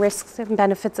weighing risks and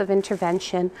benefits of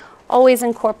intervention, always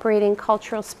incorporating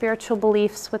cultural, spiritual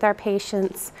beliefs with our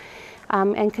patients,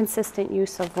 and consistent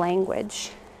use of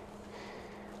language.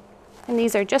 And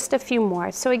these are just a few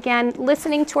more. So again,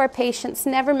 listening to our patients,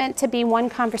 never meant to be one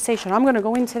conversation. I'm going to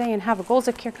go in today and have a goals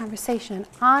of care conversation.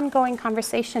 Ongoing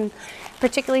conversation,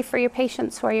 particularly for your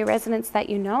patients who are your residents that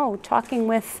you know, talking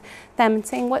with them and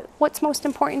saying what's most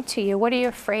important to you, what are you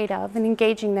afraid of, and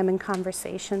engaging them in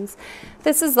conversations.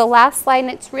 This is the last slide, and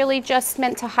it's really just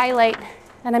meant to highlight,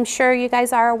 and I'm sure you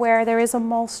guys are aware, there is a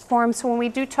MOLST form. So when we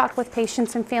do talk with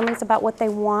patients and families about what they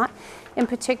want, in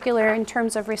particular in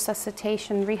terms of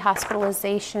resuscitation,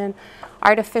 rehospitalization,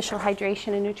 artificial hydration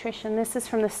and nutrition, this is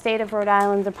from the state of Rhode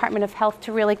Island Department of Health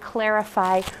to really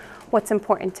clarify what's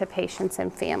important to patients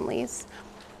and families.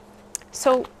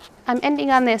 So I'm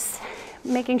ending on this,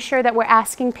 making sure that we're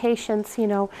asking patients, you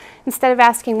know, instead of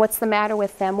asking what's the matter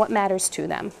with them, what matters to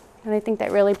them. And I think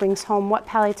that really brings home what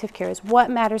palliative care is, what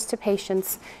matters to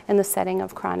patients in the setting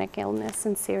of chronic illness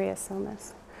and serious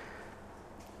illness.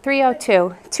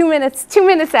 3:02, 2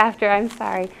 minutes after, I'm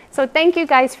sorry. So thank you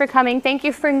guys for coming. Thank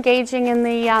you for engaging in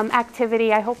the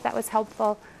activity. I hope that was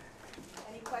helpful.